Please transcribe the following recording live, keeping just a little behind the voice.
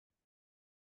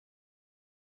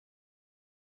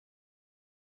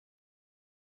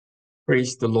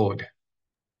Praise the Lord.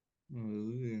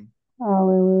 Hallelujah.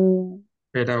 Hallelujah.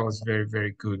 Yeah, that was very,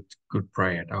 very good. Good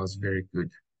prayer. That was very good.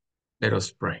 Let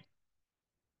us pray.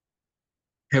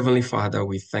 Heavenly Father,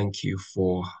 we thank you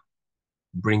for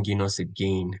bringing us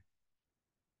again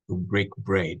to break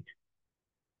bread,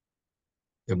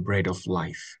 the bread of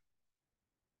life.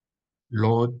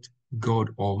 Lord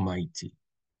God Almighty,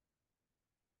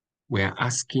 we are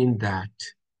asking that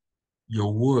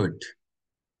your word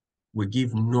will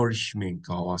give nourishment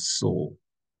to our soul.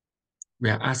 We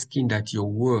are asking that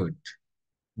your word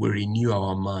will renew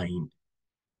our mind.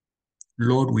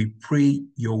 Lord, we pray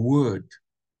your word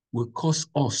will cause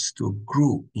us to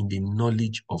grow in the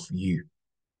knowledge of you.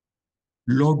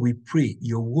 Lord, we pray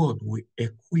your word will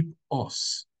equip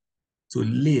us to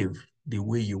live the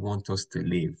way you want us to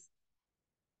live.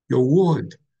 Your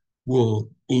word will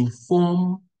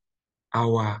inform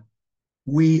our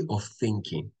way of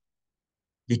thinking,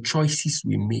 the choices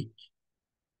we make,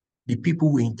 the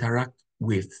people we interact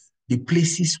with, the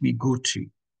places we go to.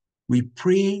 We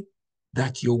pray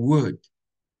that your word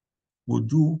will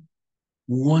do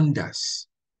wonders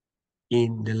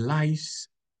in the lives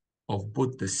of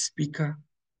both the speaker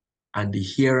and the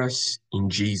hearers in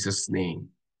Jesus' name.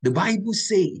 The Bible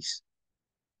says,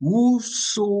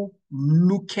 whoso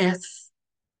looketh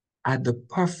at the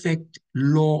perfect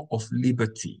law of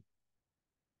liberty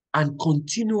and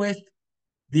continueth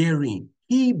therein,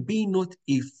 he be not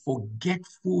a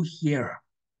forgetful hearer,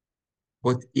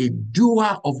 but a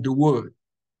doer of the word,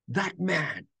 that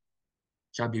man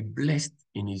shall be blessed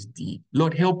in his deed.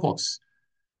 Lord, help us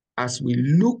as we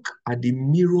look at the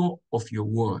mirror of your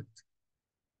word.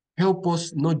 Help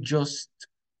us not just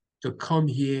to come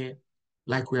here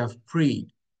like we have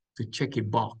prayed to check a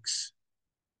box,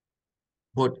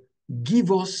 but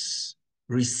give us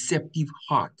receptive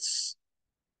hearts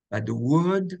that the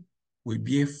word will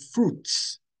bear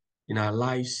fruits in our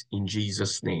lives in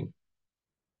Jesus' name.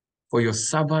 For your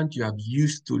servant you have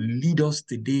used to lead us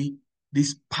today,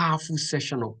 this powerful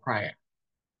session of prayer.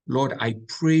 Lord, I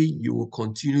pray you will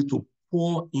continue to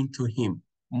pour into him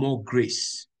more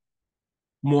grace,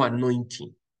 more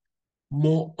anointing,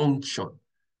 more unction.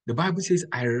 The Bible says,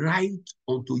 I write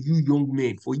unto you, young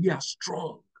men, for ye are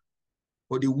strong,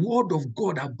 for the word of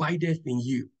God abideth in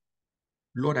you.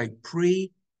 Lord, I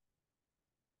pray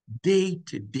day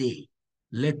to day,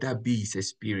 let that be his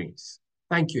experience.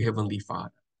 Thank you, Heavenly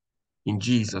Father. In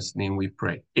Jesus' name we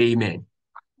pray. Amen.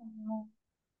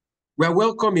 We're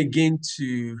welcome again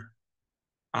to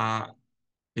a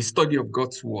study of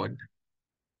God's word.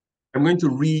 I'm going to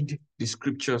read the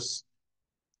scriptures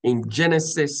in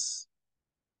Genesis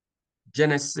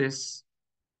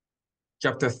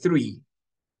chapter 3.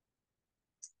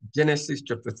 Genesis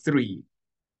chapter 3.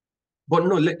 But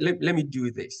no, let me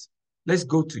do this. Let's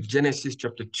go to Genesis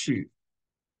chapter 2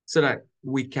 so that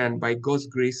we can, by God's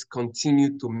grace,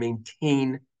 continue to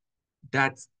maintain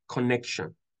that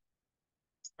connection.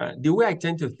 The way I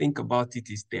tend to think about it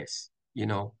is this,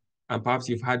 and perhaps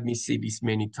you've heard me say this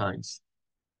many times.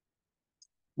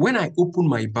 When I open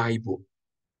my Bible,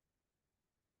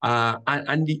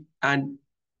 and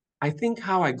I think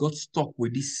how I got stuck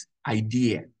with this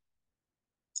idea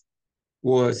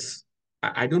was,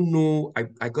 I don't know,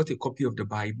 I got a copy of the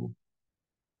Bible.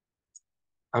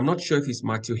 I'm not sure if it's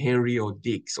Matthew Henry or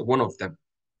Dix, or one of them,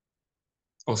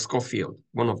 or Scofield,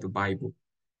 one of the Bible.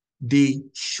 They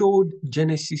showed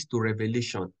Genesis to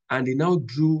Revelation, and they now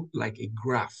drew like a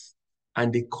graph,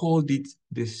 and they called it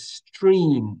the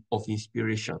stream of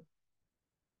inspiration,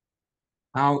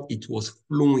 how it was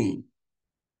flowing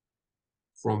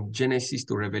from Genesis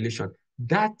to Revelation.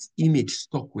 That image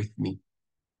stuck with me.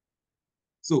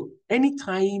 So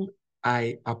anytime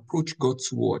I approach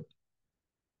God's word,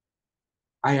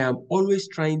 I am always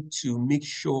trying to make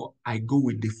sure I go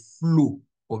with the flow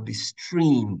of the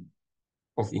stream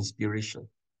of inspiration.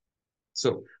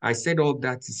 So I said all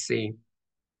that to say,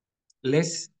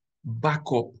 let's back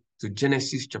up to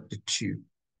Genesis chapter 2.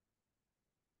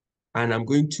 And I'm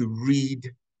going to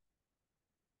read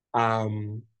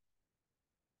from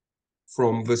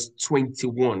verse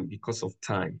 21 because of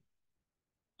time.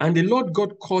 And the Lord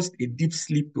God caused a deep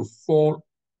sleep to fall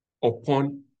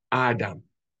upon Adam.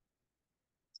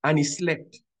 And he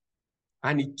slept.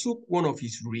 And he took one of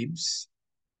his ribs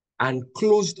and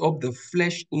closed up the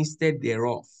flesh instead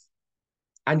thereof.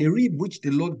 And the rib which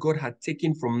the Lord God had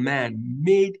taken from man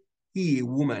made he a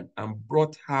woman and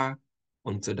brought her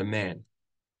unto the man.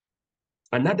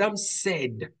 And Adam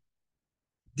said,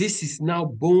 this is now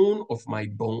bone of my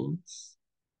bones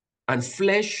and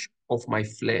flesh of my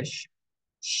flesh.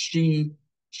 She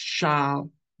shall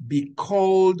be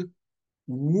called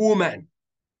woman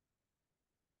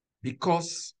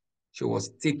because She was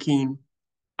taken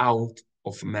out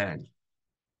of man.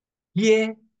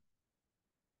 Here,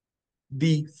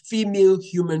 the female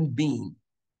human being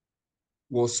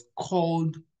was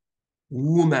called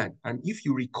woman. And if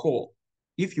you recall,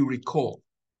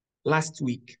 last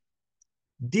week,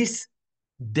 this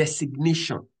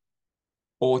designation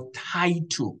or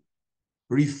title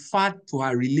referred to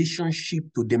her relationship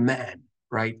to the man,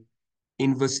 right?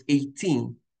 In verse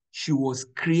 18, she was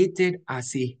created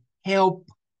as a help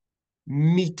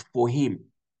meet for him.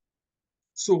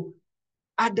 So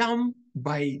Adam,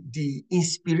 by the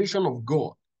inspiration of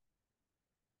God,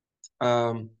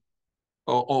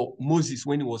 or Moses,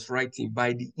 when he was writing,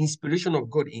 by the inspiration of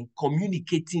God in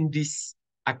communicating this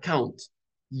account,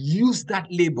 used that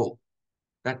label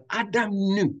that Adam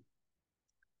knew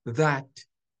that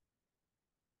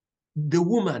the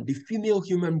woman, the female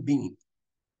human being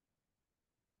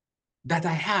that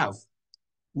I have,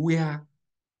 we are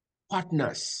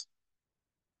partners.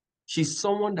 She's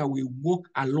someone that will walk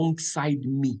alongside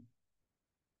me.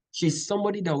 She's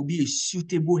somebody that will be a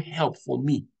suitable help for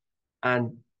me,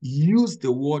 and use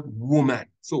the word woman.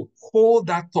 So hold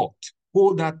that thought.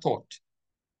 Hold that thought.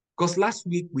 Because last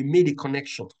week we made a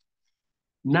connection.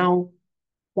 Now,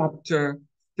 chapter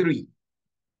 3.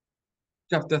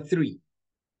 Chapter 3.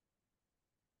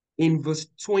 In verse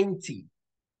 20.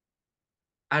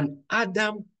 And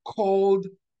Adam called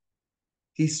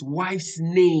his wife's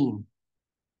name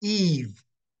Eve,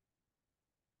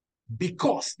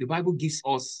 because the Bible gives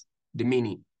us the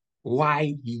meaning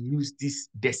why he used this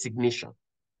designation,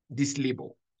 this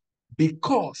label,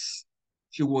 because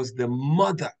she was the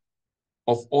mother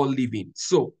of all living.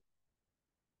 So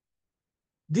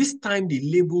this time the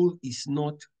label is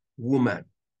not woman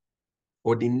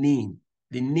or the name.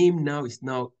 The name now is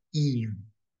now Eve,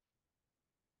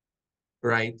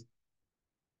 right?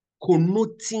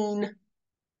 Connoting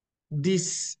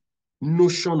this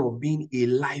notion of being a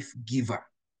life giver.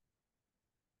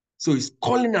 So it's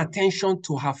calling attention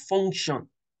to her function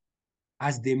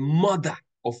as the mother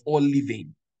of all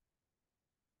living.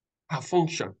 Her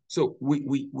function. So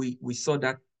we saw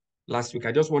that last week.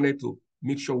 I just wanted to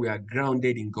make sure we are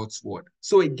grounded in God's word.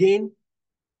 So again,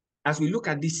 as we look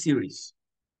at this series,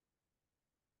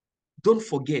 don't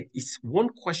forget, it's one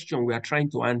question we are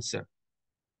trying to answer.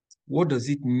 What does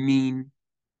it mean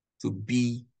to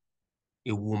be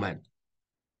a woman?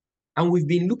 And we've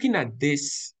been looking at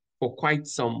this for quite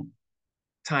some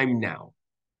time now.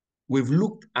 We've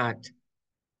looked at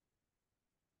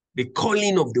the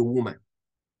calling of the woman.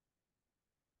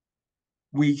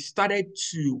 We started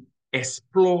to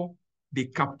explore the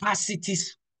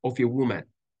capacities of a woman.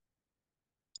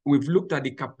 We've looked at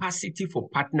the capacity for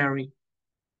partnering.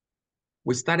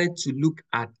 We started to look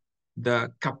at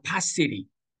the capacity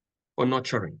for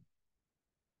nurturing.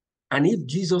 And if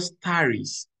Jesus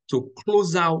tarries to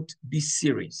close out this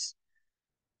series,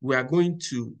 we are going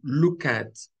to look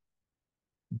at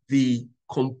the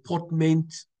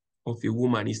comportment of a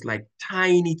woman. It's like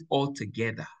tying it all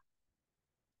together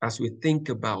as we think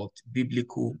about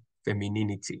biblical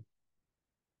femininity.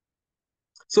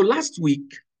 So last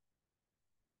week,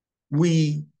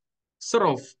 we sort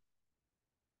of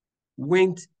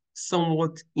went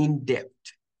somewhat in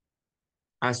depth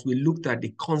as we looked at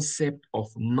the concept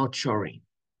of nurturing.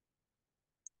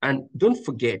 And don't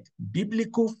forget,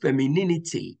 biblical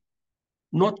femininity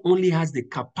not only has the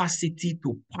capacity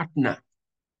to partner,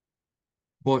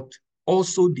 but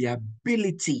also the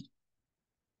ability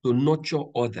to nurture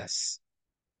others,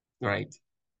 right?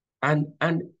 And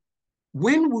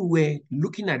when we were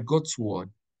looking at God's word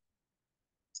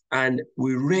and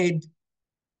we read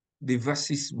the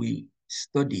verses we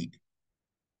studied,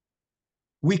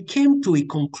 we came to a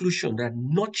conclusion that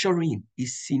nurturing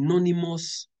is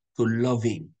synonymous to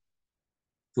loving,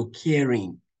 to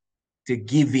caring, to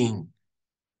giving,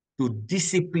 to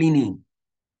disciplining,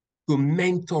 to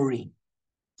mentoring,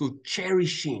 to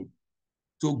cherishing,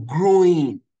 to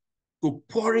growing, to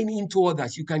pouring into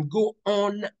others. You can go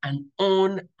on and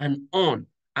on and on.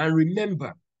 And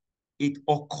remember, it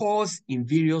occurs in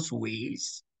various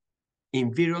ways,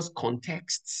 in various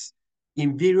contexts,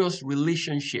 in various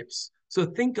relationships. So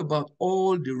think about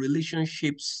all the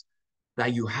relationships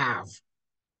that you have.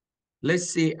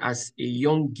 Let's say as a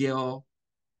young girl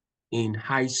in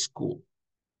high school,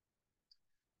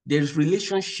 there's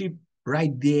relationship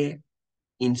right there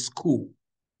in school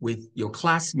with your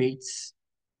classmates,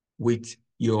 with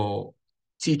your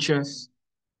teachers,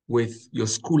 with your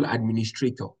school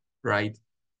administrator, right?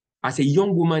 As a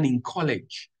young woman in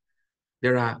college,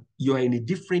 you are in a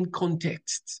different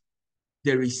context.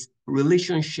 There is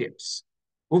relationships.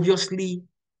 Obviously,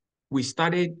 we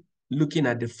started looking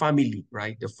at the family,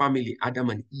 right? The family, Adam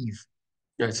and Eve.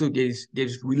 Right? So there's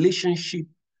relationship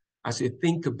as we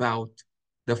think about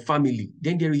the family.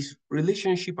 Then there is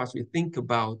relationship as we think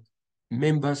about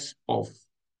members of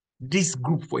this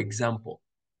group, for example.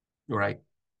 All right.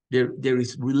 There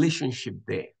is relationship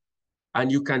there.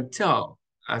 And you can tell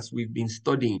as we've been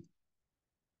studying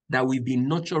that we've been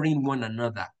nurturing one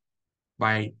another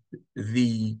by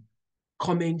the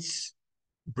comments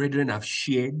brethren have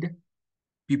shared,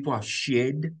 people have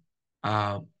shared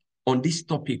on this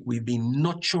topic. We've been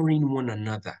nurturing one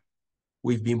another.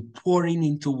 We've been pouring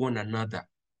into one another,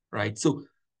 right? So,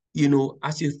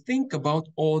 as you think about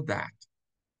all that,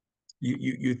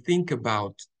 you think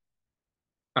about,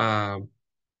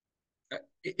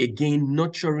 again,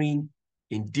 nurturing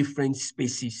in different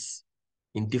spaces,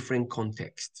 in different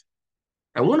contexts.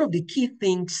 And one of the key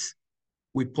things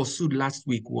we pursued last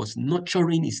week was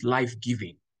nurturing is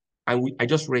life-giving. And I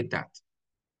just read that.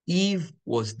 Eve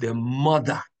was the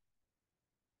mother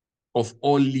of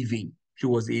all living. She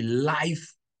was a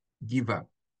life giver.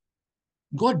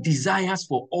 God desires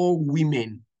for all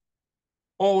women,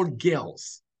 all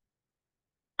girls,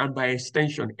 and by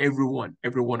extension, every one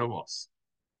of us,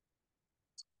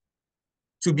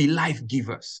 to be life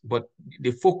givers. But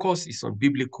the focus is on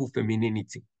biblical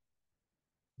femininity.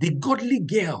 The godly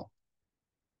girl,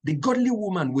 the godly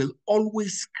woman will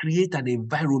always create an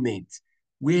environment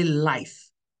where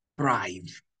life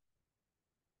thrives.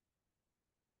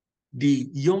 The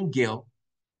young girl,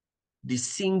 the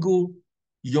single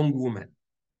young woman,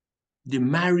 the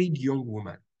married young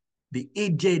woman, the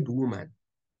aged woman,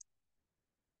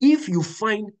 if you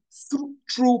find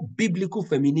through biblical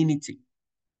femininity,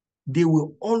 they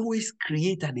will always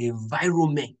create an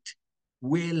environment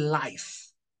where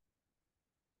life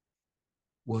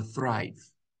will thrive.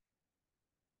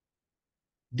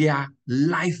 They are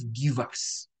life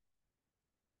givers.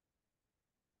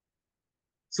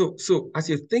 So as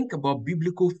you think about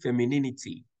biblical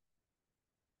femininity,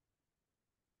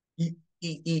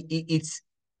 it's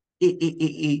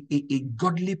a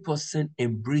godly person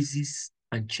embraces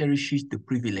and cherishes the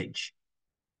privilege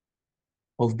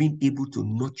of being able to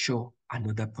nurture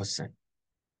another person.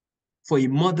 For a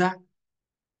mother,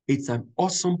 it's an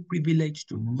awesome privilege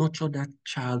to nurture that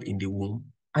child in the womb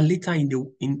and later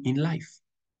in life.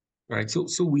 Right?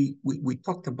 So we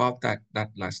talked about that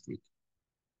last week.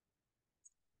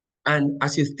 And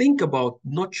as you think about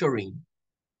nurturing,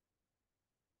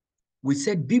 we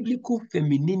said biblical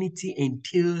femininity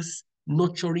entails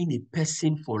nurturing a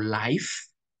person for life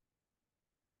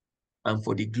and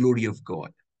for the glory of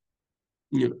God.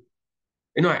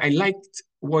 I liked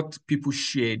what people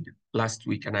shared last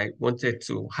week, and I wanted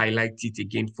to highlight it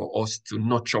again for us to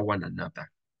nurture one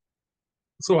another.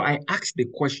 So I asked the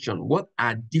question, what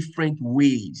are different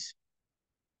ways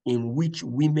in which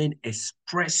women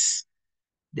express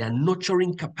their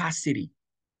nurturing capacity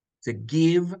to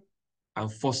give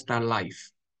and foster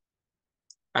life?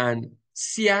 And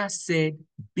Sia said,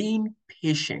 being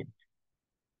patient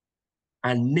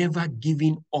and never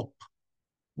giving up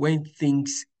when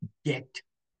things get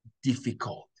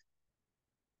difficult.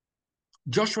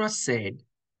 Joshua said,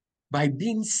 by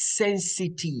being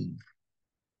sensitive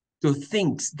to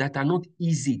things that are not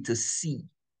easy to see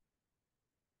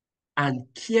and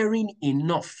caring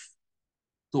enough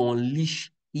to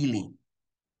unleash healing.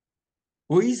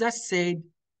 Oiza said,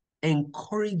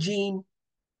 encouraging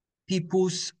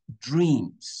people's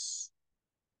dreams.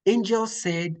 Angel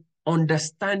said,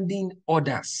 understanding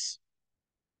others.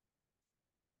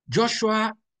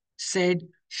 Joshua said,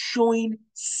 showing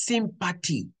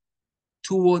sympathy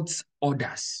towards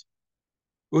others.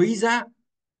 Oiza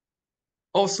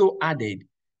also added,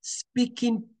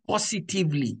 speaking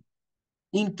positively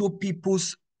into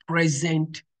people's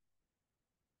present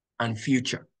and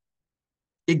future.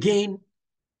 Again,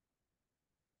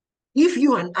 if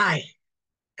you and I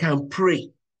can pray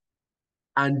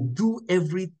and do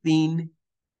everything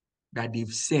that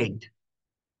they've said,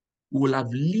 we will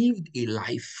have lived a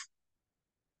life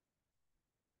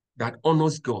that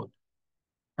honors God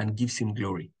and gives him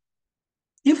glory.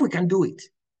 If we can do it,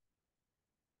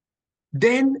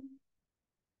 then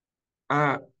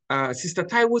Sister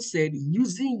Taiwo said,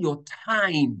 using your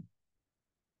time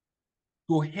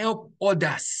to help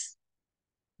others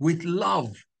with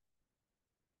love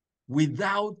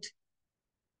without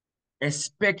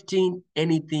expecting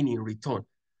anything in return.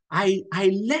 I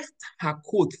left her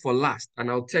quote for last, and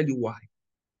I'll tell you why.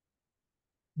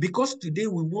 Because today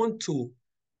we want to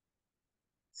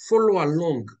follow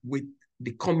along with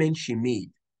the comment she made.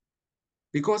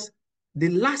 Because the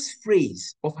last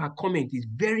phrase of her comment is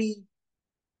very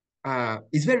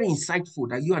insightful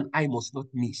that you and I must not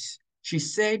miss. She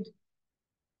said,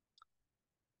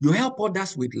 you help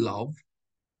others with love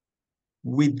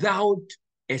without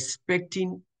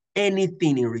expecting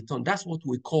anything in return. That's what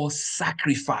we call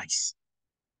sacrifice.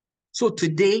 So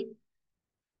today,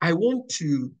 I want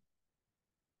to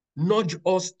nudge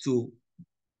us to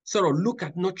sort of look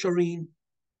at nurturing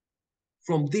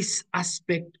from this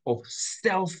aspect of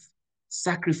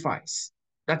self-sacrifice.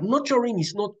 That nurturing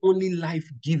is not only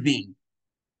life-giving,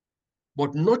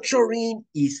 but nurturing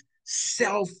is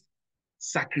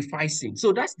self-sacrificing.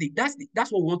 So that's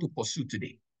what we want to pursue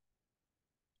today.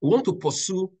 We want to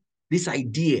pursue this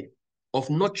idea of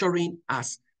nurturing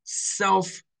as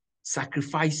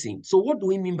self-sacrificing. So what do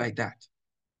we mean by that?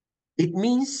 It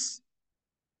means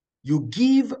you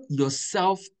give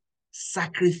yourself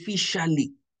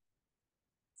sacrificially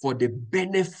for the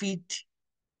benefit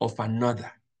of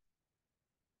another.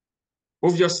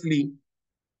 Obviously,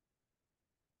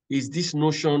 is this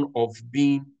notion of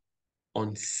being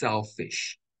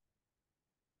unselfish.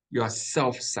 You are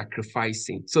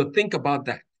self-sacrificing. So think about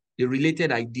that. The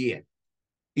related idea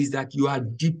is that you are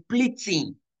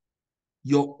depleting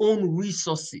your own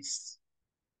resources,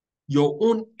 your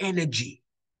own energy,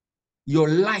 your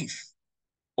life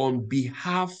on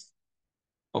behalf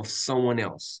of someone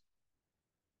else.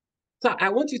 So I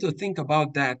want you to think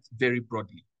about that very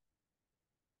broadly.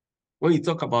 When you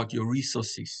talk about your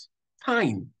resources,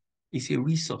 time is a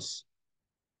resource.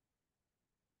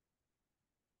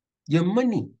 Your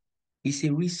money is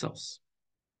a resource.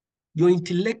 Your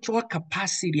intellectual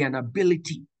capacity and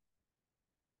ability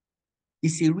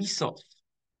is a resource.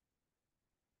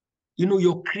 You know,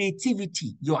 your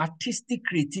creativity, your artistic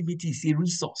creativity is a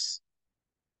resource.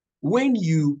 When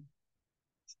you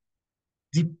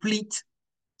deplete,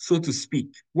 so to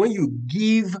speak, when you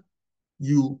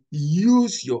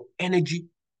use your energy,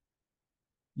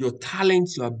 your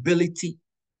talents, your ability,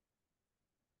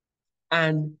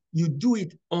 and you do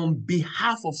it on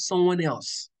behalf of someone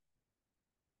else,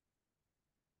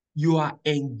 you are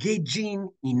engaging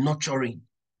in nurturing.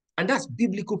 And that's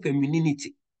biblical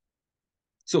femininity.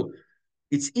 So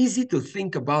it's easy to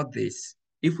think about this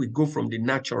if we go from the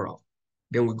natural,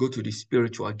 then we go to the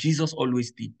spiritual. Jesus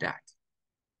always did that.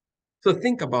 So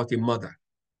think about a mother.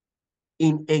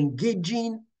 In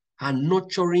engaging her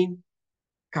nurturing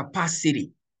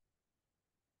capacity,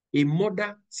 a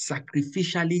mother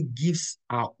sacrificially gives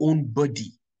her own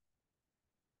body,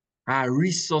 her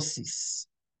resources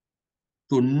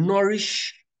to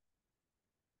nourish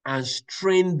and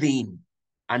strengthen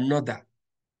another.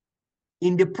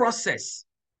 In the process,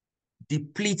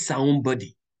 depletes her own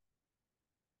body.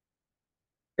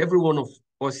 Every one of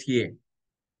us here,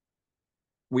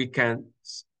 we can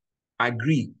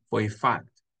agree for a fact.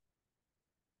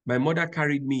 My mother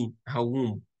carried me in her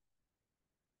womb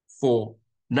for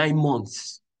 9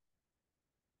 months,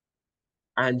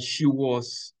 and she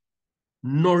was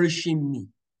nourishing me.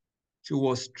 She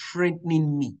was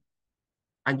strengthening me.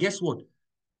 And guess what?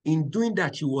 In doing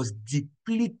that, she was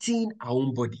depleting her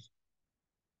own body.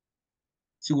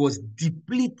 She was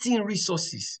depleting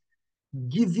resources,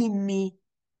 giving me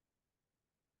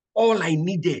all I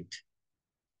needed,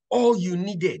 all you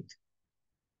needed.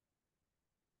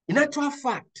 In actual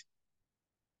fact,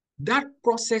 that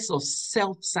process of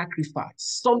self-sacrifice,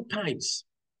 sometimes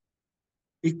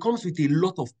it comes with a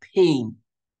lot of pain.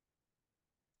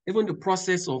 Even the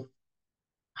process of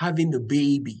having the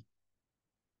baby.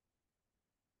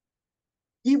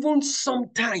 Even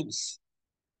sometimes,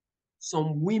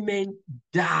 some women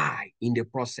die in the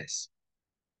process.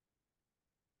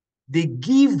 They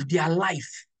give their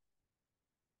life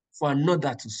for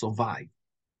another to survive.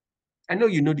 I know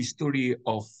you know the story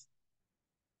of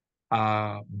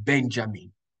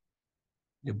Benjamin,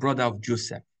 the brother of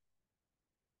Joseph.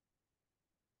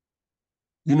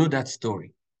 You know that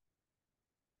story.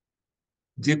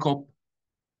 Jacob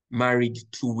married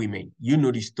 2 women. You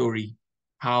know the story,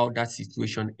 how that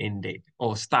situation ended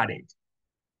or started.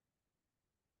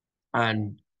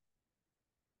 And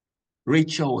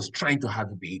Rachel was trying to have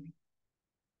a baby.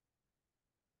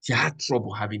 She had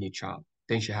trouble having a child.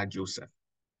 Then she had Joseph.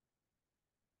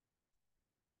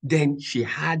 Then she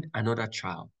had another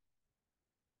child.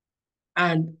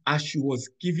 And as she was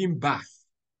giving birth,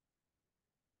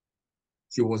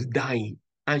 she was dying.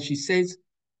 And she says,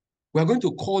 we're going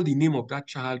to call the name of that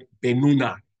child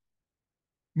Benuna,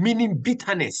 meaning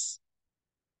bitterness.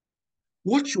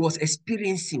 What she was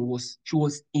experiencing was she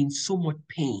was in so much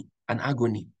pain and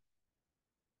agony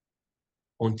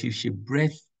until she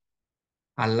breathed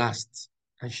her last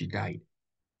and she died.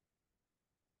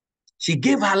 She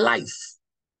gave her life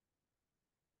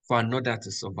for another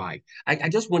to survive. I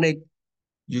just wanted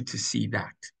you to see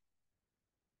that.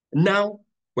 Now,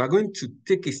 we're going to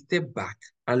take a step back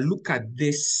and look at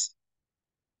this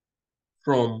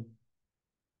from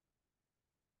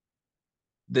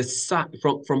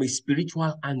from a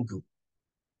spiritual angle.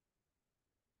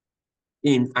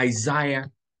 In Isaiah,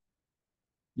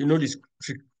 you know this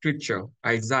scripture,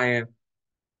 Isaiah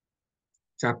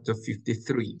chapter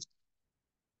 53.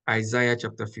 Isaiah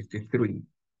chapter 53.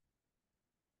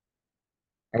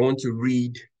 I want to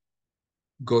read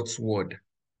God's word.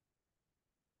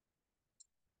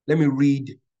 Let me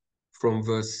read from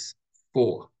verse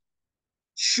 4.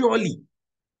 Surely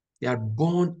he had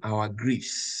borne our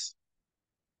griefs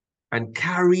and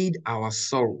carried our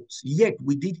sorrows, yet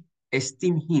we did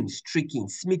esteem him stricken,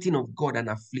 smitten of God, and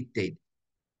afflicted.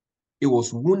 He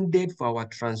was wounded for our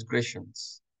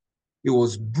transgressions. He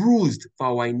was bruised for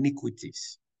our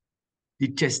iniquities. The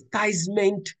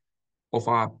chastisement of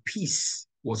our peace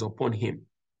was upon him.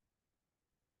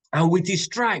 And with his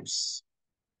stripes,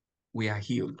 we are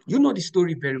healed. You know the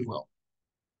story very well.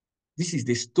 This is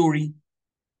the story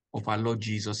of our Lord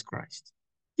Jesus Christ.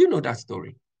 You know that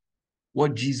story.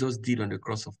 What Jesus did on the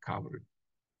cross of Calvary.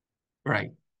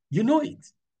 Right? You know it.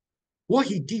 What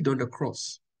he did on the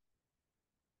cross.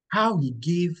 How he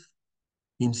gave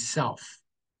himself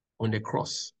on the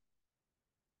cross.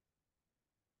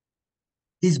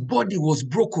 His body was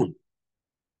broken.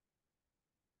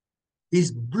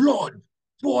 His blood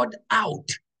poured out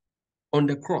on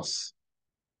the cross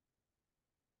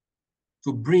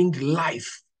to bring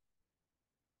life,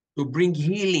 to bring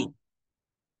healing,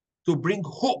 to bring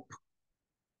hope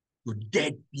to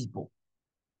dead people.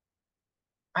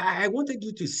 I wanted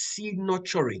you to see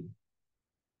nurturing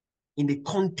in the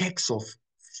context of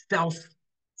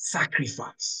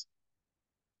self-sacrifice.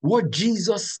 What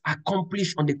Jesus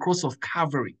accomplished on the cross of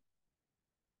Calvary.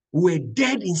 We were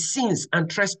dead in sins and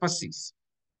trespasses.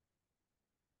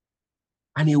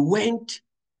 And he went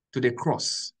to the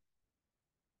cross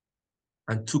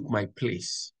and took my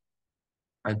place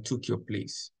and took your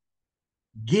place.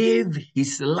 Gave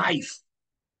his life.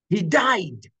 He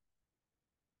died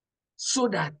so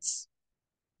that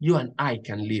you and I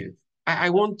can live.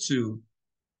 I want to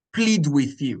plead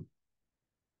with you.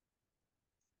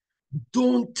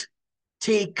 Don't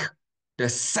take the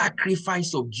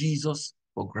sacrifice of Jesus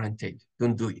for granted.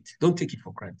 Don't do it. Don't take it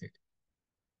for granted.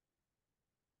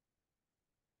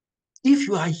 If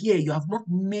you are here, you have not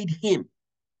made him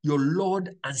your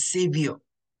Lord and Savior.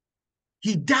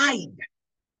 He died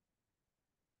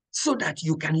so that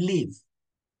you can live.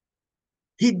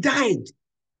 He died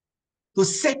to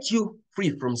set you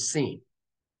free from sin.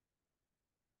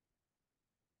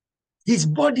 His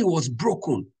body was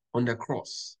broken on the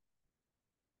cross.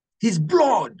 His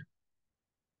blood,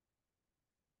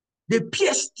 they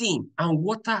pierced him, and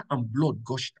water and blood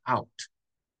gushed out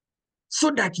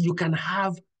so that you can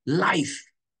have life.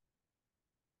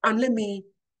 And let me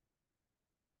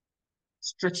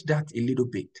stretch that a little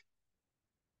bit.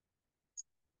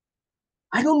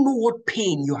 I don't know what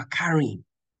pain you are carrying.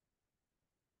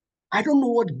 I don't know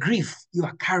what grief you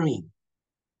are carrying.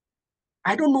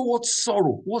 I don't know what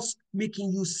sorrow, what's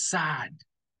making you sad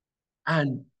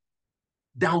and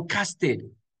downcasted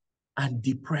and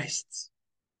depressed.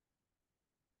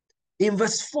 In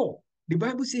verse 4, the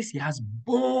Bible says he has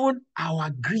borne our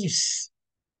griefs.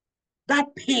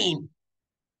 That pain,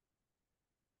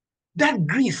 that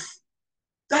grief,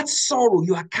 that sorrow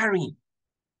you are carrying,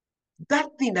 that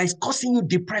thing that is causing you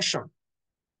depression.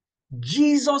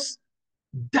 Jesus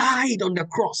died on the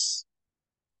cross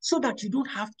so that you don't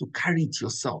have to carry it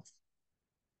yourself.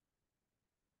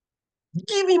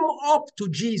 Give him up to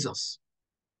Jesus.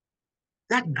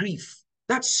 That grief,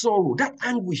 that sorrow, that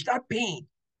anguish, that pain.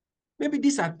 Maybe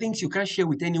these are things you can't share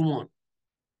with anyone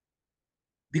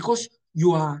because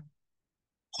you are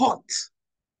hurt,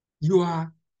 you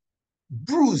are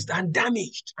bruised and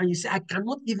damaged, and you say, I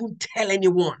cannot even tell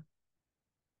anyone.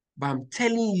 But I'm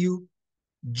telling you,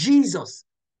 Jesus,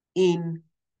 in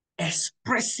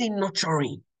expressing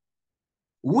nurturing,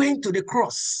 went to the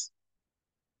cross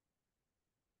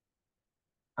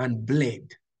and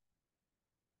bled.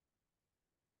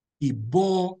 He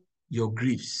bore your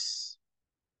griefs.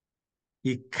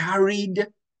 He carried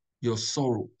your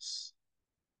sorrows.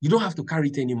 You don't have to carry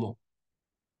it anymore.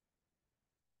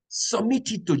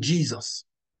 Submit it to Jesus.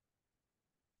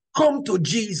 Come to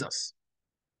Jesus.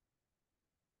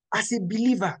 As a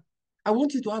believer, I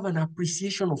want you to have an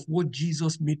appreciation of what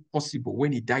Jesus made possible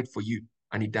when he died for you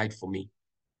and he died for me.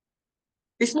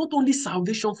 It's not only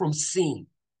salvation from sin,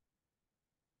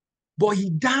 but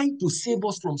he died to save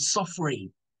us from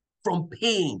suffering, from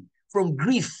pain, from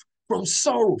grief, from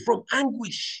sorrow, from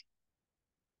anguish.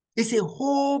 It's a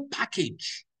whole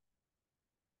package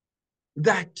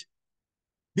that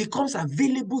becomes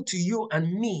available to you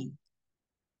and me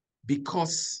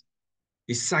because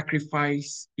his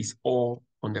sacrifice is all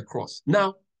on the cross.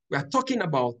 Now, we are talking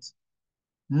about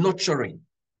nurturing.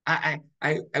 I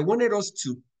wanted us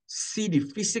to see the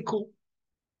physical,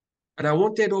 and I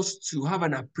wanted us to have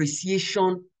an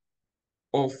appreciation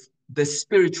of the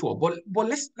spiritual. But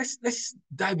let's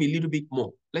dive a little bit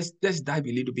more. Let's dive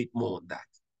a little bit more on that.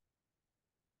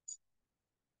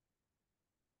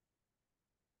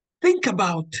 Think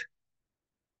about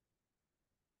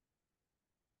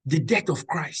the death of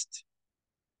Christ,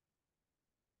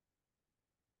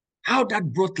 how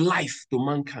that brought life to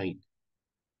mankind,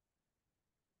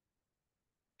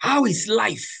 how his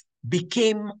life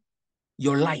became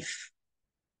your life.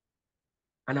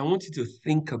 And I want you to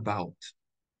think about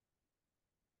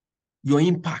your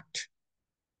impact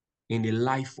in the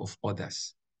life of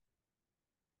others.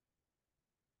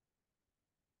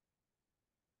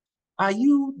 Are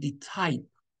you the type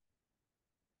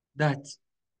that,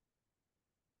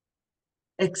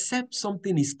 except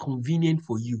something is convenient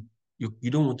for you,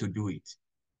 you don't want to do it?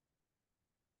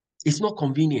 It's not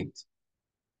convenient.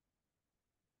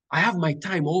 I have my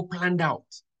time all planned out.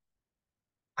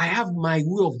 I have my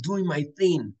way of doing my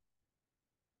thing.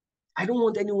 I don't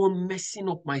want anyone messing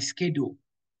up my schedule.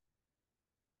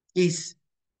 It's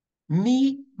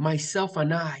me, myself,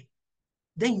 and I.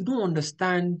 Then you don't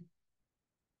understand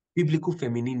biblical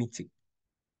femininity.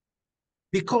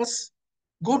 Because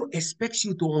God expects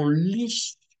you to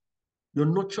unleash your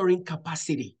nurturing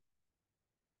capacity.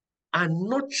 And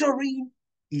nurturing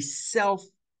is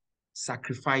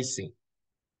self-sacrificing.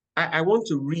 I want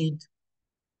to read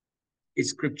a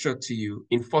scripture to you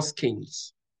in 1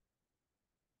 Kings,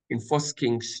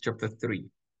 chapter 3.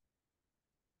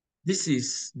 This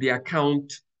is the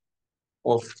account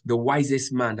of the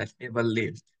wisest man that ever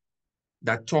lived,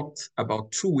 that talked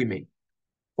about two women.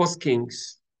 1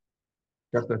 Kings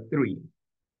chapter 3.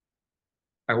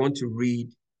 I want to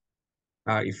read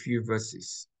a few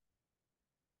verses.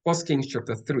 1 Kings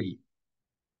chapter 3.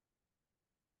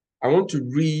 I want to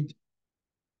read,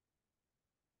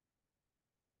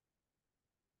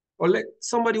 or let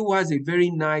somebody who has a very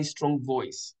nice, strong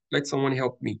voice, let someone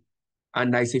help me.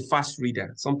 And I say fast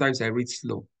reader. Sometimes I read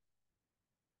slow.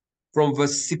 From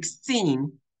verse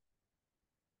 16,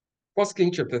 1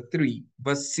 Kings chapter 3,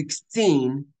 verse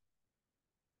 16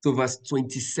 to verse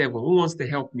 27. Who wants to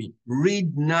help me?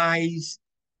 Read nice,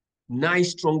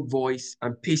 strong voice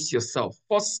and pace yourself.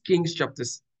 1 Kings chapter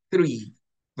 3,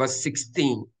 verse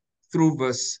 16 through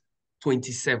verse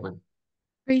 27.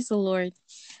 Praise the Lord.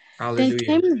 Then Hallelujah.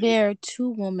 came there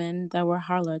two women that were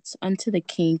harlots unto the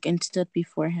king, and stood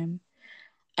before him.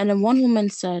 And the one woman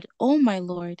said, O my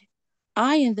lord,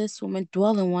 I and this woman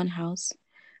dwell in one house,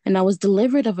 and I was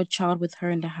delivered of a child with her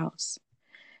in the house.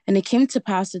 And it came to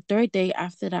pass the third day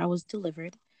after that I was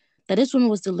delivered, that this woman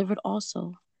was delivered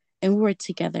also, and we were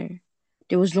together.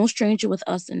 There was no stranger with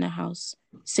us in the house,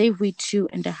 save we two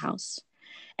in the house.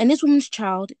 And this woman's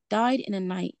child died in the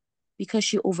night, because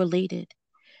she overlaid it.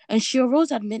 And she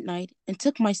arose at midnight, and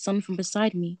took my son from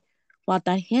beside me, while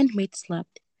that handmaid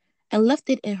slept, and left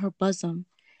it in her bosom,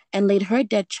 and laid her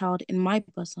dead child in my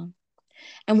bosom.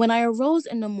 And when I arose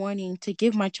in the morning to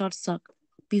give my child suck,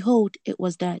 behold, it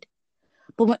was dead.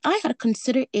 But when I had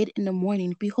considered it in the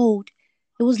morning, behold,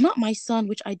 it was not my son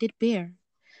which I did bear.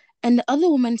 And the other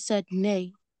woman said,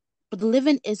 Nay, but the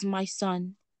living is my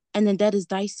son, and the dead is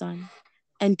thy son.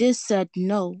 And this said,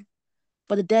 No,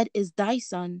 but the dead is thy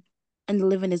son, and the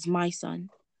living is my son.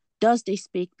 Thus they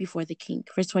spake before the king.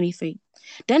 Verse 23.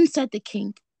 Then said the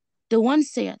king, The one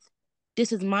saith,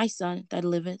 This is my son that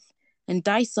liveth, and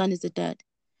thy son is the dead.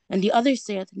 And the other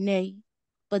saith, Nay,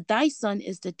 but thy son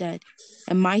is the dead,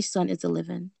 and my son is the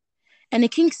living. And the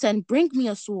king said, Bring me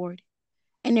a sword.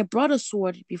 And they brought a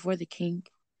sword before the king.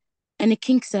 And the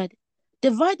king said,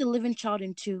 Divide the living child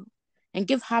in two, and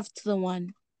give half to the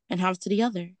one, and half to the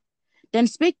other. Then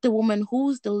spake the woman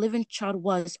whose the living child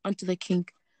was unto the king,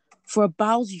 for her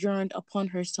bowels yearned upon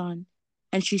her son.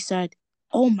 And she said,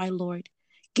 O my lord,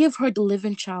 give her the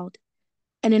living child,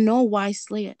 and in no wise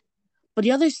slay it. But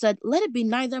the other said, Let it be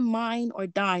neither mine or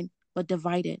thine, but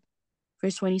divided.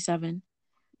 Verse 27.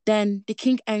 Then the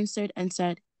king answered and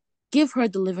said, Give her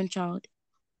the living child,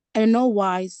 and in no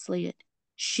wise slay it.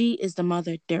 She is the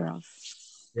mother thereof.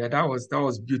 Yeah, that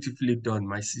was beautifully done,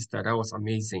 my sister. That was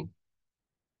amazing.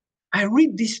 I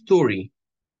read this story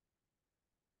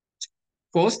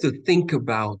for us to think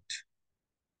about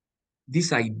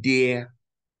this idea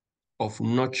of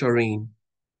nurturing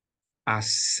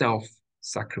as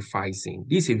self-sacrificing.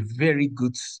 This is a very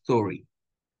good story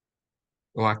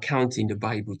or account in the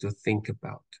Bible to think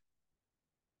about.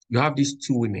 You have these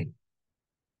two women.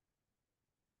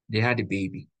 They had a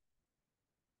baby.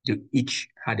 They each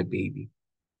had a baby.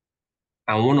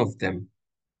 And one of them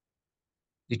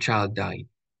the child died.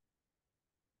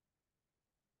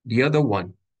 The other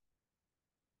one,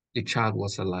 the child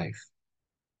was alive.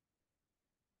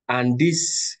 And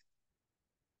this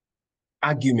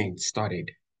argument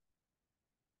started.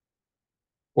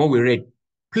 What we read,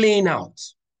 playing out,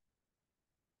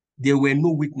 there were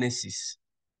no witnesses.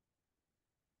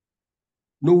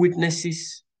 No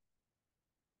witnesses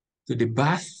to the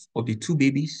birth of the two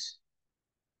babies.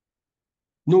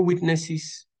 No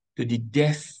witnesses to the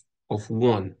death of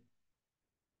one.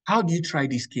 How do you try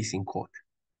this case in court?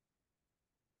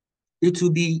 It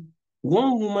will be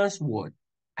one woman's word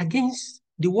against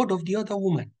the word of the other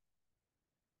woman.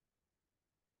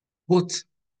 But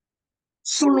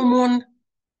Solomon,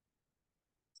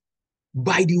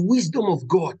 by the wisdom of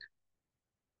God,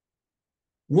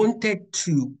 wanted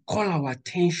to call our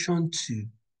attention to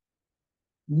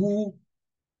who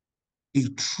a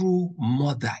true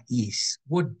mother is,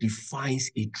 what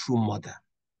defines a true mother.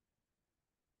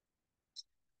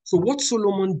 So what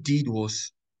Solomon did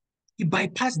was he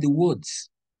bypassed the words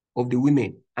of the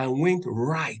women and went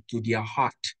right to their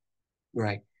heart,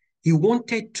 right? He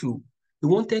wanted to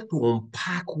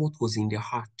unpack what was in their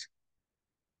heart.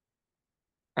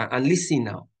 And listen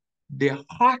now, the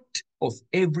heart of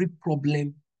every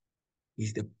problem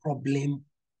is the problem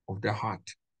of the heart.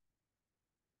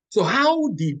 So how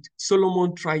did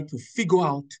Solomon try to figure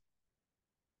out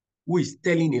who is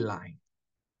telling a lie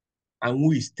and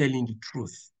who is telling the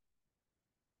truth?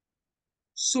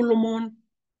 Solomon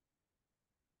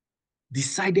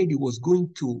decided he was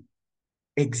going to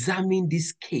examine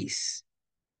this case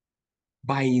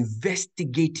by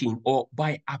investigating or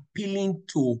by appealing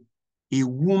to a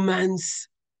woman's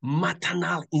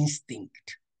maternal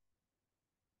instinct.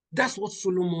 That's what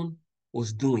Solomon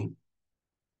was doing.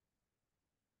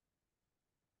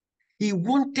 He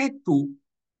wanted to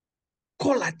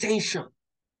call attention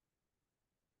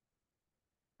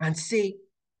and say,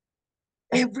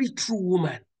 every true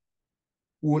woman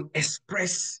will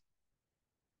express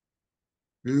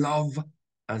love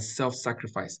and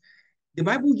self-sacrifice. The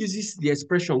Bible uses the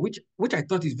expression, which I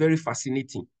thought is very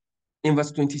fascinating. In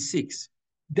verse 26,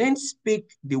 then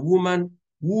spake the woman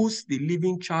whose the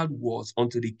living child was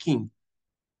unto the king.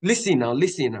 Listen now,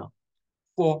 listen now.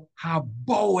 For her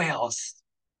bowels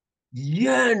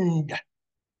yearned.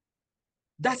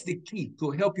 That's the key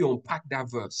to help you unpack that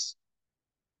verse.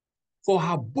 For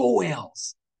her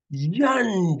bowels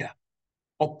yearned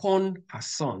upon her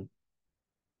son.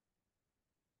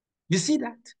 You see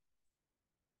that?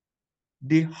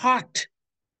 The heart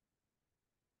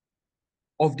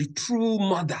of the true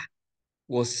mother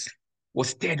was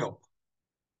stirred up.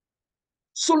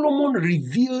 Solomon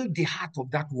revealed the heart of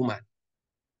that woman.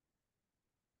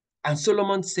 And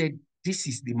Solomon said, this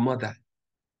is the mother.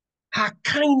 Her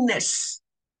kindness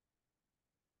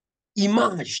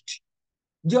emerged.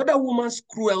 The other woman's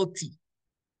cruelty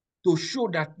to show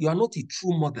that you are not a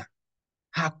true mother.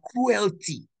 Her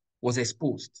cruelty was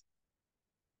exposed.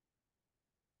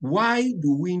 Why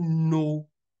do we know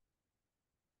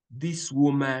this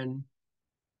woman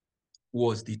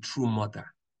was the true mother?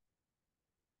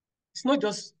 It's not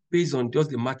just based on just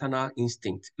the maternal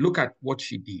instinct. Look at what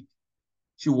she did.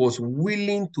 She was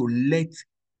willing to let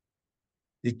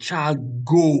the child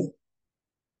go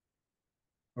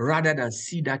rather than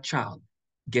see that child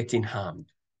getting harmed.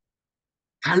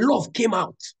 Her love came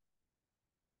out.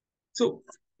 So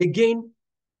again,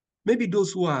 maybe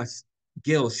those who are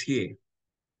girls here,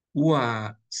 who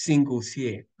are singles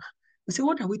here, you say,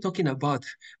 what are we talking about?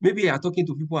 Maybe you are talking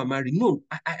to people who are married. No,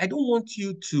 I don't want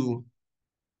you to,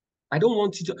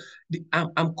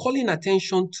 I'm calling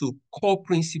attention to core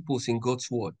principles in God's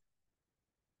word.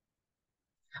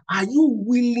 Are you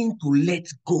willing to let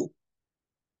go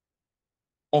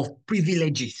of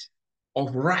privileges,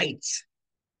 of rights?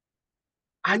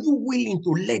 Are you willing to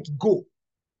let go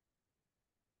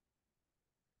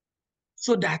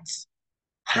so that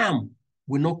harm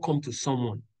will not come to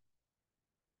someone?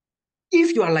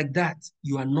 If you are like that,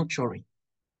 you are nurturing.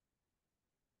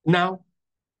 Now,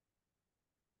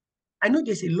 I know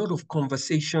there's a lot of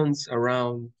conversations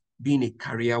around being a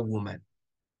career woman.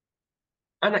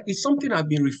 And it's something I've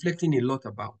been reflecting a lot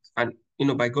about. And,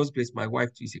 by God's grace, my wife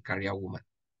too is a career woman.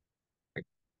 Like,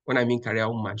 when I mean career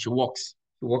woman, she works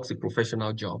a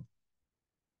professional job.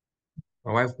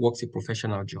 My wife works a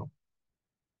professional job.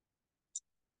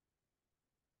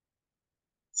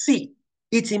 See,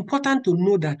 it's important to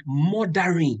know that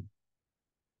mothering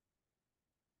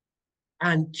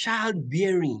and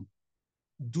childbearing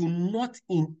do not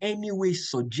in any way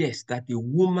suggest that a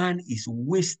woman is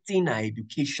wasting her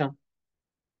education,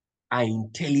 her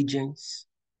intelligence,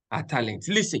 her talent.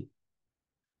 Listen,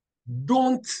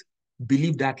 don't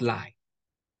believe that lie.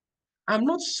 I'm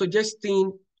not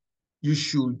suggesting you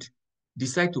should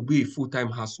decide to be a full-time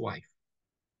housewife.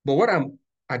 But what I'm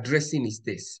addressing is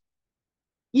this.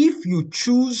 If you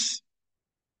choose,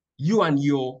 you and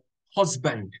your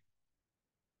husband,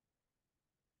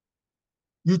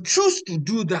 you choose to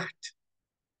do that,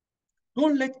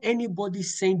 don't let anybody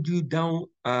send you down,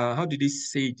 how did they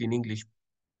say it in English?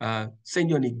 Send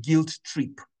you on a guilt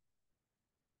trip.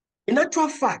 In actual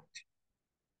fact,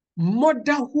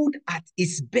 motherhood at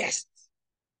its best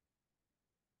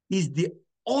is the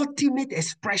ultimate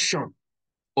expression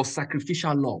of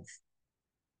sacrificial love.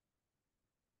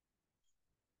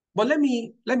 But let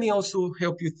me also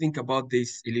help you think about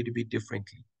this a little bit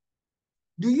differently.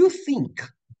 Do you think,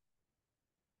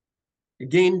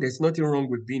 again, there's nothing wrong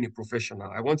with being a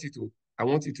professional. I want you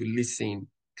to listen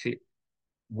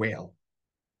well.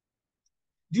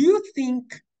 Do you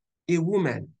think a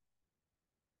woman,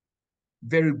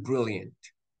 very brilliant,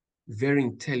 very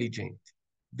intelligent,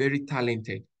 very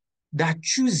talented, that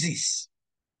chooses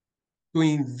to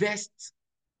invest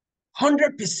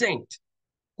 100%,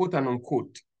 quote and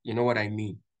unquote, you know what I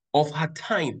mean, of her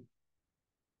time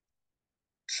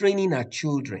training her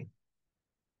children,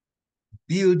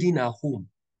 building her home,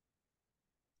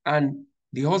 and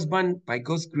the husband, by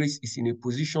God's grace, is in a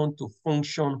position to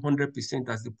function 100%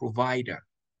 as the provider?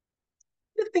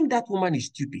 You think that woman is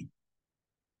stupid?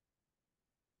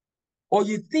 Or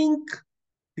you think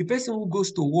the person who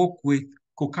goes to work with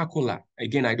Coca-Cola,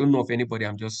 again, I don't know of anybody,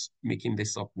 I'm just making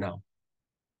this up now,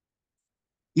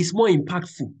 is more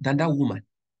impactful than that woman?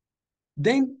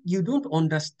 Then you don't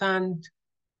understand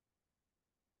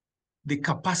the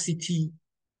capacity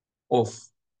of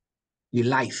a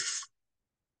life.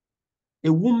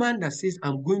 A woman that says,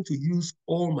 I'm going to use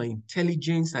all my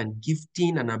intelligence and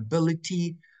gifting and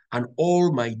ability and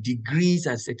all my degrees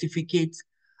and certificates,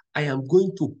 I am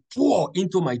going to pour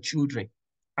into my children.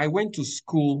 I went to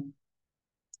school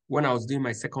when I was doing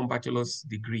my second bachelor's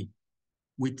degree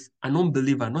with an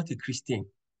unbeliever, not a Christian.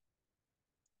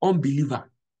 Unbeliever.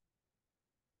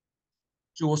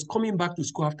 She was coming back to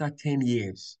school after 10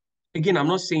 years. Again, I'm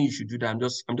not saying you should do that.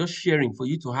 I'm just sharing for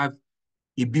you to have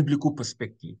a biblical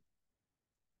perspective.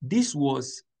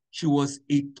 She was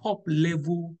a top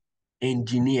level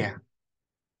engineer.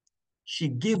 She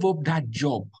gave up that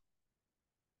job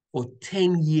for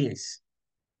 10 years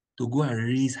to go and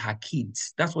raise her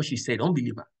kids. That's what she said,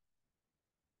 unbeliever.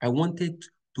 I wanted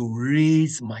to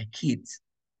raise my kids.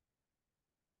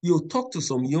 You'll talk to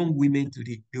some young women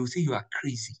today, they will say you are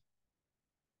crazy.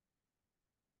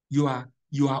 You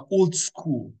are old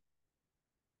school.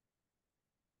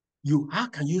 How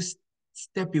can you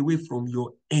step away from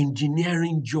your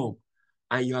engineering job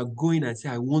and you are going and say,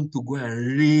 I want to go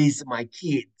and raise my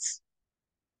kids?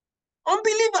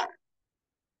 Unbeliever.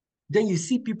 Then you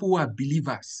see people who are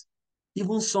believers,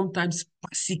 even sometimes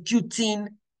persecuting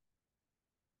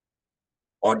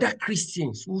other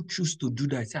Christians who choose to do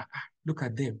that. Say, look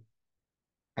at them.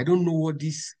 I don't know what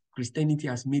this Christianity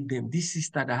has made them. This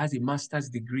sister that has a master's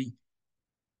degree,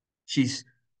 she's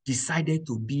decided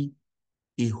to be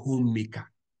a homemaker.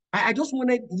 I just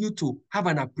wanted you to have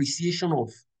an appreciation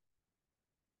of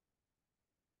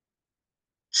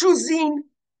choosing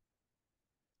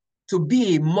to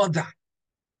be a mother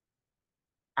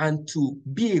and to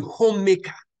be a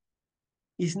homemaker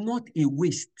is not a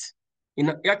waste.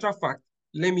 In actual fact,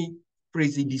 let me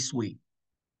phrase it this way.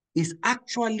 It's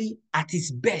actually at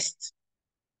its best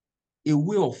a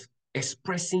way of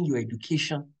expressing your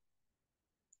education,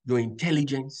 your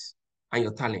intelligence, and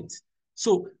your talents.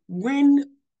 So when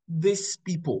these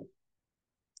people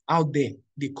out there,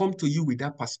 they come to you with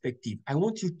that perspective, I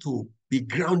want you to be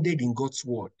grounded in God's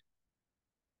word.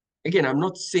 Again, I'm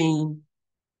not saying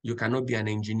you cannot be an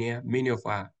engineer. Many of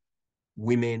our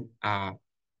women are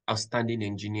outstanding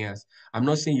engineers. I'm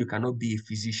not saying you cannot be a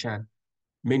physician.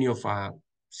 Many of our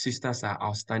sisters are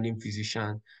outstanding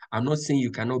physicians. I'm not saying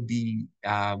you cannot be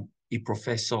a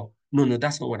professor. No,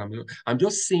 that's not what I'm doing. I'm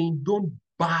just saying don't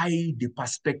buy the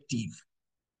perspective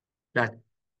that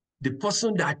the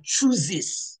person that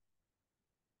chooses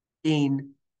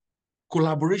in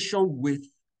collaboration with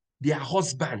their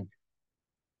husband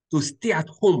to stay at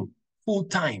home full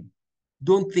time,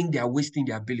 don't think they are wasting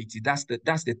their ability. That's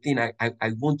the thing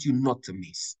I want you not to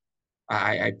miss.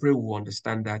 I pray we'll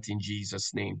understand that in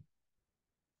Jesus' name.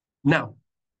 Now,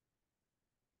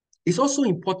 it's also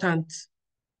important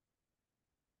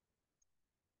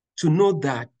to know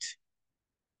that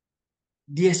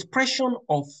the expression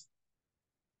of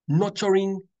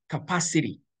nurturing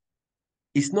capacity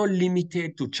is not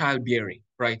limited to childbearing,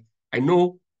 right? I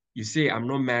know you say, I'm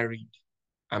not married,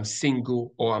 I'm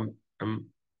single, or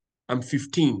I'm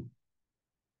 15.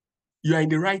 You are in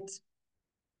the right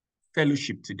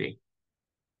fellowship today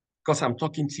because I'm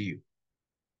talking to you.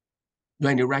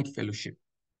 You're in the right fellowship.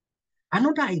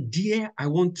 Another idea I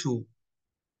want to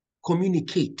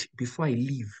communicate before I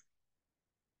leave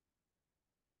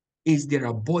is there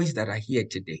are boys that are here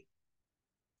today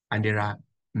and there are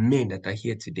men that are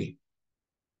here today.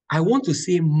 I want to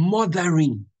say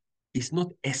mothering is not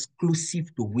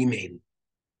exclusive to women.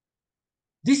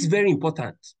 This is very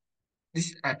important.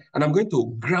 And I'm going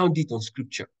to ground it on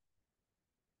scripture.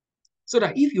 So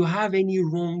that if you have any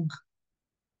wrong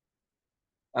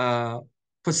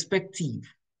perspective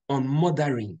on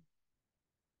mothering,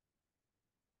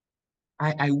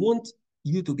 I want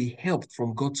you to be helped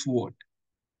from God's word.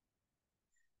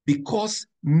 Because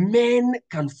men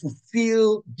can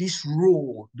fulfill this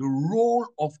role, the role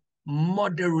of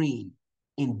mothering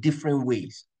in different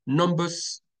ways.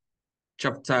 Numbers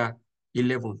chapter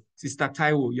 11. Sister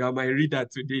Taiwo, you are my reader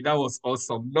today. That was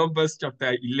awesome. Numbers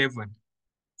chapter 11,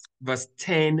 verse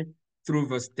 10 through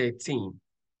verse 13.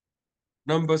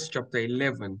 Numbers chapter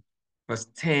 11, verse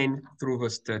 10 through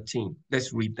verse 13.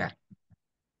 Let's read that.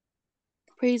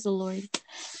 Praise the Lord.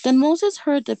 Then Moses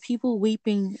heard the people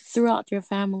weeping throughout their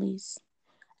families,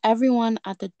 everyone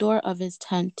at the door of his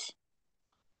tent.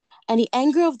 And the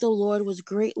anger of the Lord was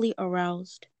greatly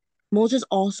aroused. Moses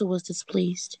also was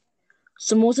displeased.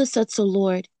 So Moses said to the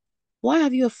Lord, "Why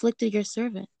have you afflicted your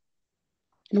servant?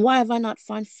 And why have I not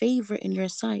found favor in your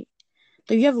sight,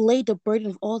 that you have laid the burden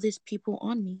of all these people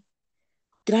on me?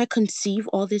 Did I conceive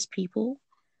all these people?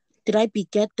 Did I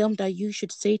beget them that you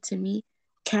should say to me,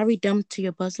 'Carry them to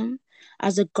your bosom,'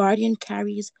 as a guardian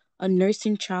carries a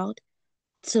nursing child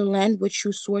to the land which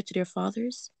you swore to their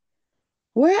fathers?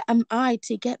 Where am I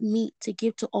to get meat to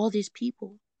give to all these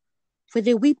people? For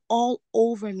they weep all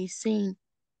over me, saying,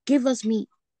 'Give us meat,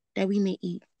 that we may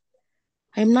eat.'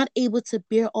 I am not able to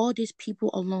bear all these people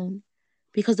alone,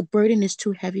 because the burden is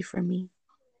too heavy for me.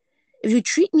 If you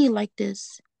treat me like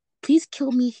this, please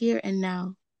kill me here and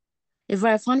now. If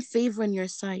I have found favor in your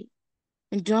sight,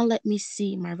 and do not let me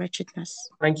see my wretchedness."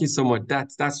 Thank you so much.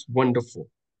 That's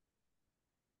wonderful.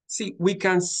 See, we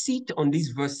can sit on these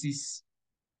verses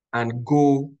and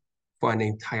go for an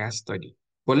entire study.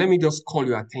 But let me just call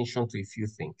your attention to a few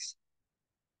things.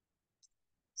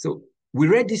 So we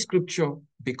read this scripture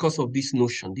because of this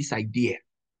notion, this idea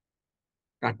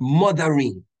that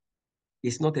mothering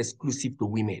is not exclusive to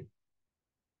women.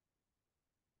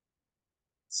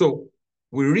 So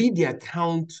we read the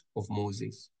account of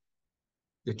Moses.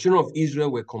 The children of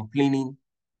Israel were complaining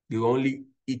they were only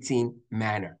eating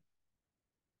manna.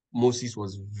 Moses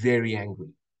was very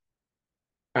angry.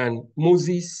 And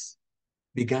Moses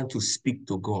began to speak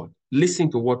to God. Listen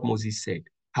to what Moses said.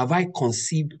 Have I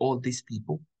conceived all these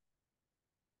people?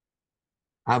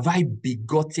 Have I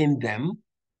begotten them?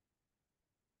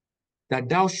 That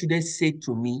thou shouldest say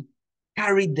to me,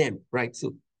 carry them, right?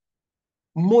 So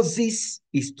Moses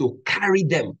is to carry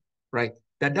them, right?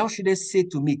 That thou shouldest say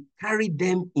to me, carry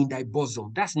them in thy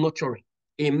bosom. That's nurturing.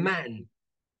 A man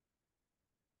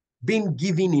being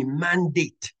given a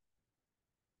mandate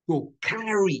to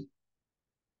carry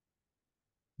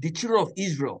the children of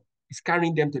Israel, is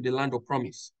carrying them to the land of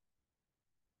promise.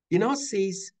 It now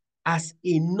says, as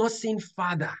a nursing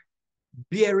father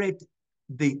beareth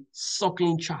the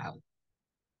suckling child.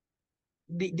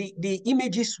 The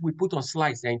images we put on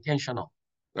slides are intentional.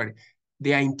 Right?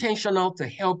 They are intentional to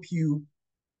help you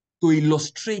to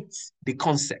illustrate the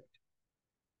concept.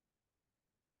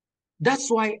 That's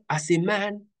why as a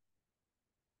man,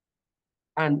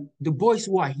 and the boys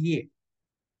who are here,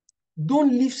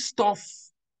 don't leave stuff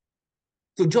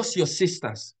to just your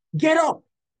sisters. Get up.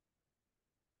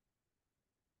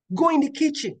 Go in the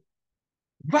kitchen.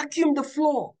 Vacuum the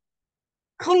floor.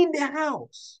 Clean the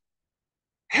house.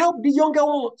 Help the younger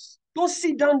ones. Don't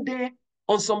sit down there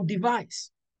on some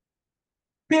device.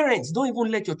 Parents, don't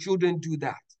even let your children do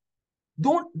that.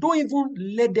 Don't even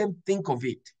let them think of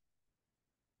it.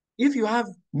 If you have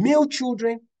male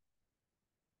children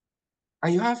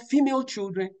and you have female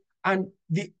children and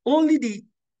only the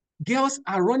girls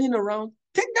are running around,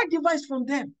 take that device from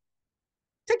them.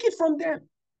 Take it from them.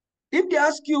 If they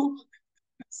ask you,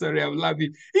 sorry, I'm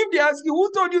laughing. If they ask you,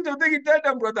 who told you to take it, tell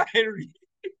them, Brother Henry.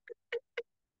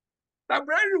 That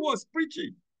Brother Henry was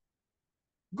preaching.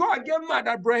 Go and get mad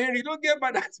at Brother Henry. Don't get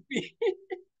mad at me.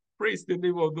 Praise the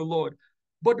name of the Lord.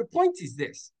 But the point is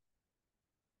this.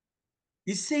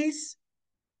 He says,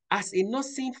 as a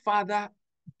nursing father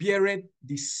beareth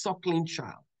the suckling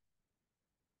child,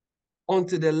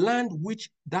 unto the land which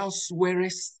thou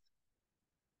swearest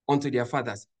unto their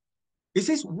fathers. He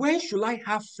says, when shall I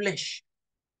have flesh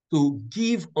to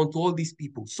give unto all these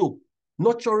people? So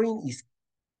nurturing is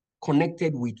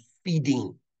connected with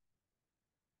feeding.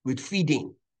 with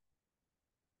feeding.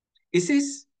 It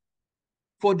says,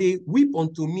 for they weep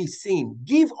unto me, saying,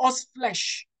 give us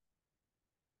flesh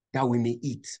that we may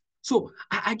eat. So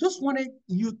I just wanted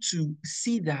you to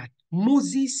see that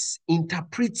Moses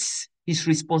interprets his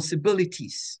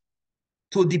responsibilities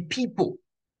to the people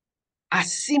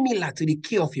as similar to the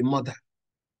care of a mother,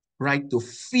 right? To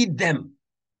feed them,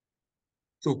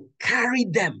 to carry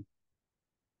them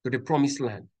to the promised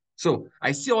land. So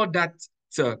I see all that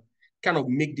to kind of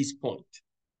make this point.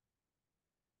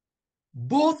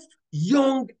 Both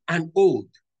young and old,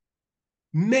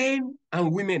 men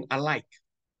and women alike,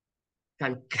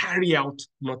 can carry out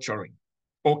nurturing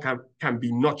or can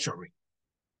be nurturing.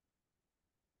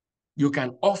 You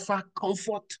can offer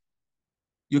comfort.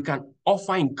 You can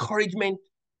offer encouragement.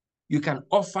 You can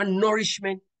offer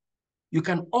nourishment. You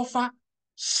can offer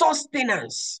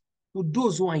sustenance to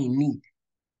those who are in need,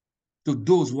 to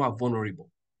those who are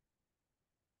vulnerable.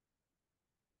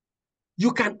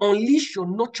 You can unleash your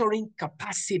nurturing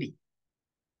capacity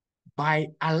by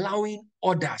allowing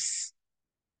others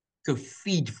to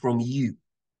feed from you.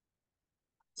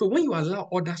 So when you allow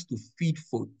others to feed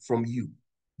from you,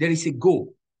 there is a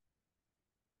goal.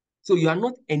 So you are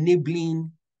not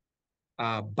enabling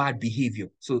bad behavior.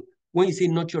 So when you say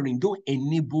nurturing, don't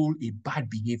enable a bad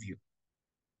behavior.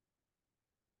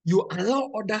 You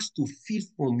allow others to feed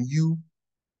from you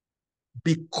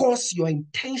because you are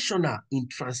intentional in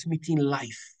transmitting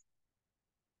life,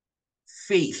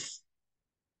 faith,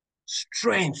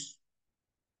 strength,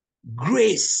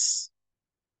 grace,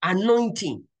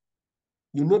 anointing.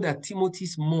 You know that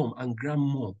Timothy's mom and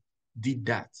grandmom did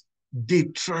that. They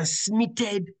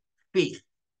transmitted faith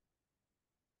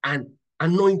and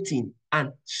anointing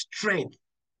and strength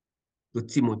to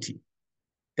Timothy.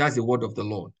 That's the word of the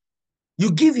Lord.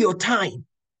 You give your time,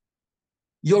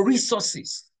 your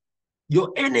resources,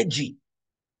 your energy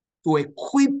to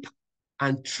equip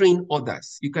and train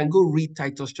others. You can go read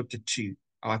Titus chapter 2.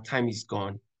 Our time is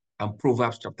gone. And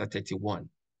Proverbs chapter 31.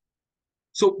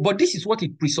 So, but this is what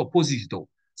it presupposes though.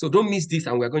 So don't miss this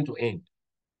and we're going to end.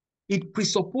 It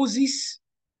presupposes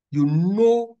you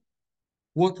know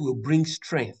what will bring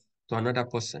strength to another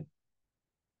person.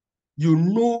 You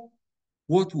know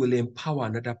what will empower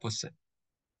another person.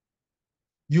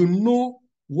 You know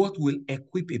what will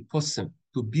equip a person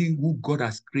to be who God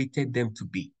has created them to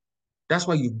be. That's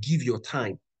why you give your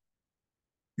time.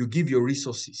 You give your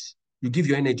resources. You give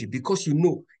your energy because you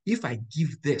know if I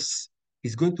give this,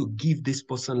 it's going to give this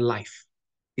person life.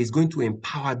 It's going to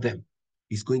empower them.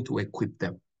 It's going to equip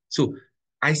them. So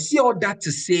I see all that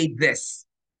to say this.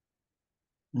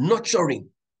 Nurturing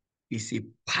is a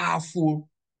powerful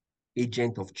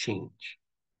agent of change.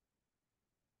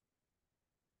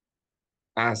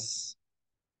 As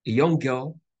a young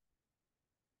girl,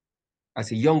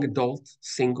 as a young adult,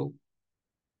 single,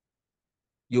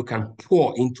 you can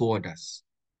pour into others.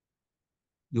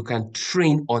 You can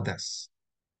train others.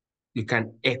 You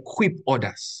can equip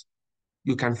others.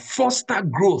 You can foster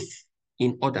growth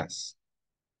in others.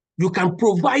 You can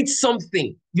provide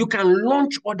something. You can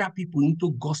launch other people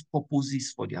into God's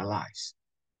purposes for their lives.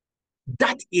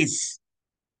 That is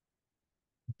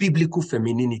biblical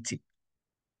femininity.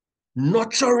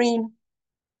 Nurturing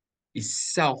is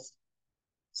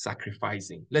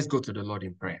self-sacrificing. Let's go to the Lord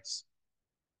in prayers.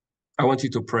 I want you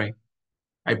to pray.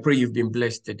 I pray you've been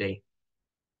blessed today.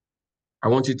 I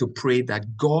want you to pray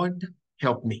that God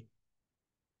help me.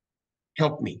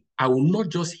 Help me. I will not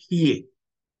just hear,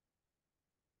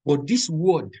 but this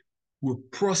word will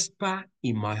prosper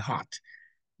in my heart.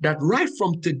 That right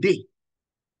from today,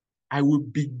 I will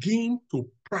begin to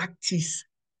practice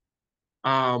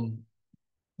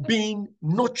being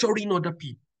nurturing other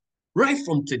people. Right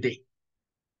from today,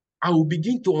 I will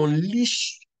begin to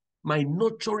unleash my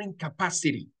nurturing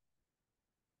capacity,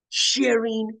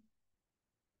 sharing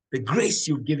the grace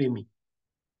you've given me,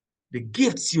 the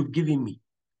gifts you've given me,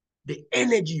 the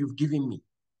energy you've given me,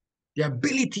 the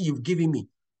ability you've given me,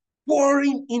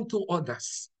 pouring into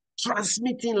others,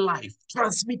 transmitting life,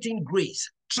 transmitting grace,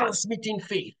 transmitting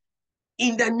faith.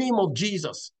 In the name of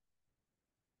Jesus,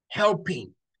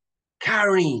 helping,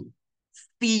 carrying,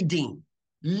 feeding,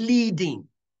 leading,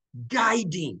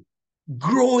 guiding,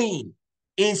 growing,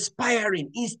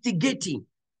 inspiring, instigating.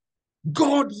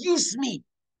 God, use me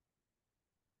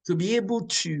to be able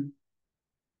to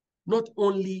not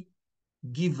only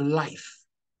give life,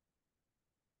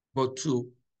 but to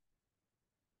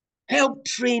help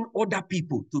train other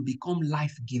people to become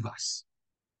life givers.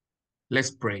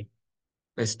 Let's pray.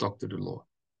 Let's talk to the Lord.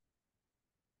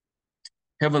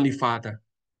 Heavenly Father,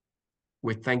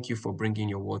 we thank you for bringing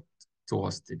your word to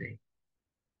us today.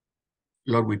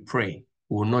 Lord, we pray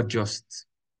we will not just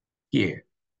hear,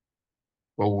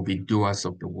 but we'll be doers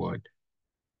of the word.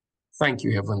 Thank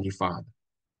you, Heavenly Father.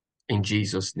 In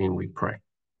Jesus' name we pray.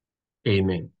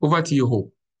 Amen. Over to you,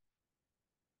 Hope.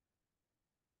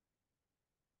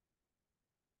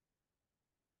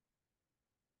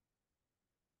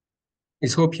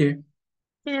 Is Hope here?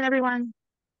 Good evening, everyone.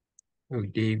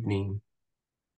 Good evening.